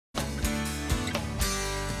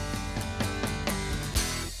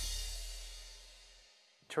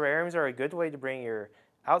Terrariums are a good way to bring your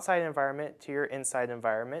outside environment to your inside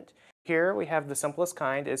environment. Here we have the simplest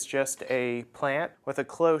kind. It's just a plant with a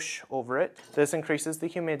cloche over it. This increases the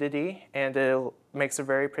humidity and it makes a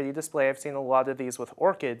very pretty display. I've seen a lot of these with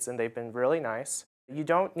orchids and they've been really nice. You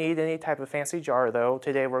don't need any type of fancy jar though.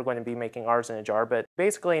 Today we're going to be making ours in a jar, but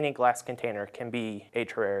basically any glass container can be a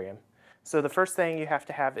terrarium. So the first thing you have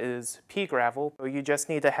to have is pea gravel. You just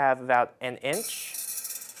need to have about an inch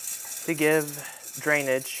to give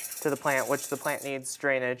drainage to the plant, which the plant needs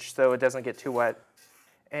drainage so it doesn't get too wet.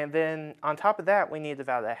 And then on top of that, we need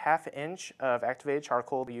about a ½ inch of activated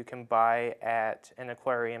charcoal you can buy at an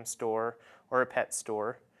aquarium store or a pet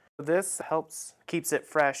store. This keeps it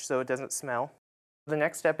fresh so it doesn't smell. The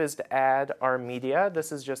next step is to add our media.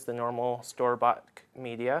 This is just the normal store-bought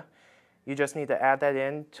media. You just need to add that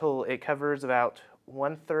in till it covers about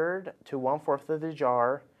 1/3 to 1/4 of the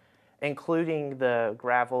jar, including the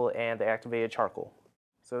gravel and the activated charcoal.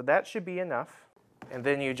 So that should be enough. And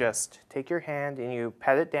then you just take your hand and you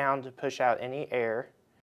pat it down to push out any air.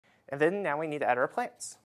 And then now we need to add our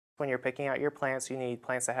plants. When you're picking out your plants, you need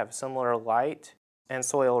plants that have similar light and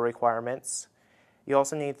soil requirements. You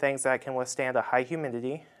also need things that can withstand a high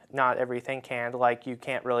humidity. Not everything can, like you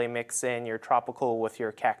can't really mix in your tropical with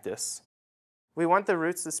your cactus. We want the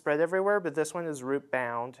roots to spread everywhere, but this one is root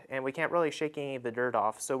bound and we can't really shake any of the dirt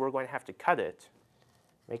off, so we're going to have to cut it.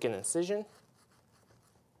 Make an incision.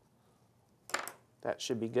 That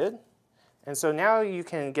should be good. And so now you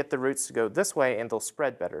can get the roots to go this way and they'll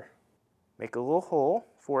spread better. Make a little hole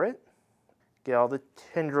for it. Get all the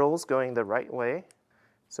tendrils going the right way.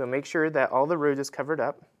 So make sure that all the root is covered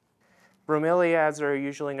up. Bromeliads are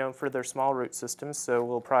usually known for their small root systems, so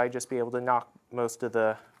we'll probably just be able to knock most of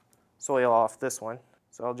the soil off this one.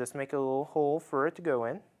 So I'll just make a little hole for it to go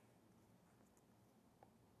in.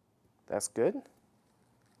 That's good.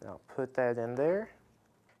 I'll put that in there.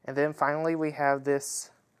 And then finally we have this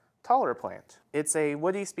taller plant. It's a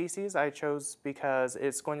woody species I chose because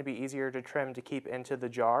it's going to be easier to trim to keep into the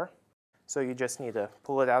jar. So you just need to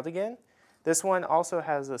pull it out again. This one also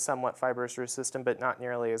has a somewhat fibrous root system, but not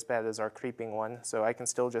nearly as bad as our creeping one. So I can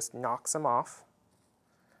still just knock some off,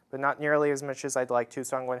 but not nearly as much as I'd like to,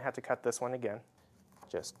 so I'm going to have to cut this one again.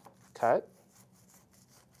 Just cut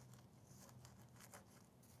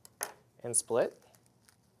and split.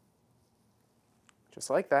 Just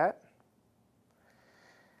like that.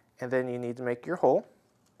 And then you need to make your hole.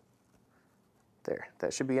 There,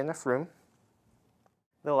 that should be enough room.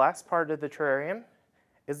 The last part of the terrarium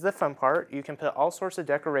is the fun part. You can put all sorts of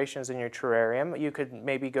decorations in your terrarium. You could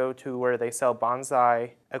maybe go to where they sell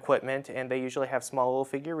bonsai equipment and they usually have small little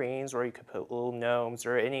figurines, or you could put little gnomes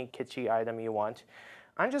or any kitschy item you want.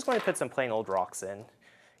 I'm just going to put some plain old rocks in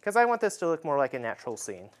because I want this to look more like a natural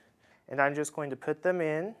scene. And I'm just going to put them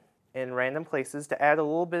in random places to add a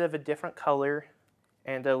little bit of a different color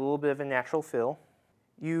and a little bit of a natural feel.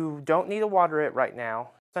 You don't need to water it right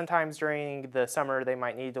now. Sometimes during the summer they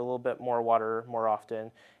might need a little bit more water more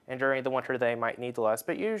often, and during the winter they might need less,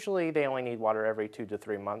 but usually they only need water every 2 to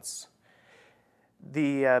 3 months.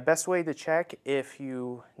 The best way to check if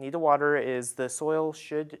you need to water is the soil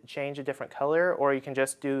should change a different color, or you can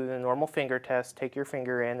just do the normal finger test, take your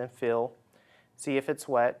finger in and feel, see if it's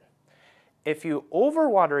wet. If you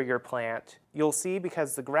overwater your plant, you'll see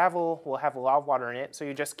because the gravel will have a lot of water in it, so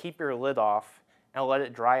you just keep your lid off and let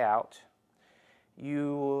it dry out.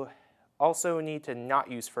 You also need to not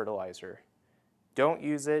use fertilizer. Don't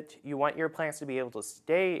use it. You want your plants to be able to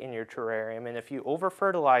stay in your terrarium, and if you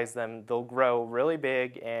over-fertilize them, they'll grow really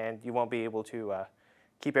big and you won't be able to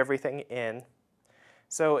keep everything in.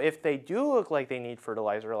 So if they do look like they need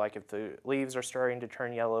fertilizer, like if the leaves are starting to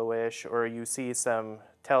turn yellowish or you see some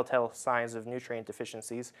telltale signs of nutrient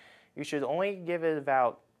deficiencies, you should only give it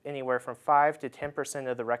about anywhere from 5 to 10%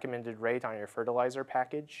 of the recommended rate on your fertilizer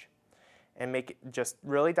package and make it just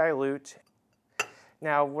really dilute.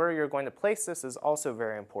 Now where you're going to place this is also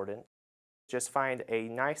very important. Just find a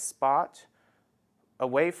nice spot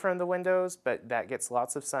away from the windows, but that gets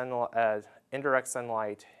lots of indirect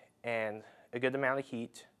sunlight and a good amount of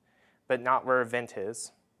heat, but not where a vent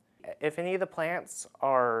is. If any of the plants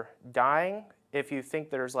are dying, if you think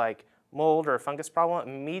there's like mold or a fungus problem,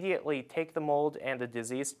 immediately take the mold and the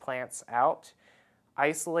diseased plants out,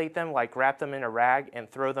 isolate them, like wrap them in a rag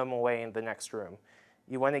and throw them away in the next room.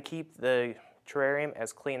 You want to keep the terrarium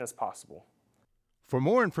as clean as possible. For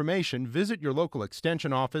more information, visit your local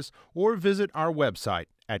extension office or visit our website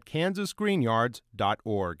at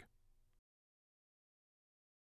kansasgreenyards.org.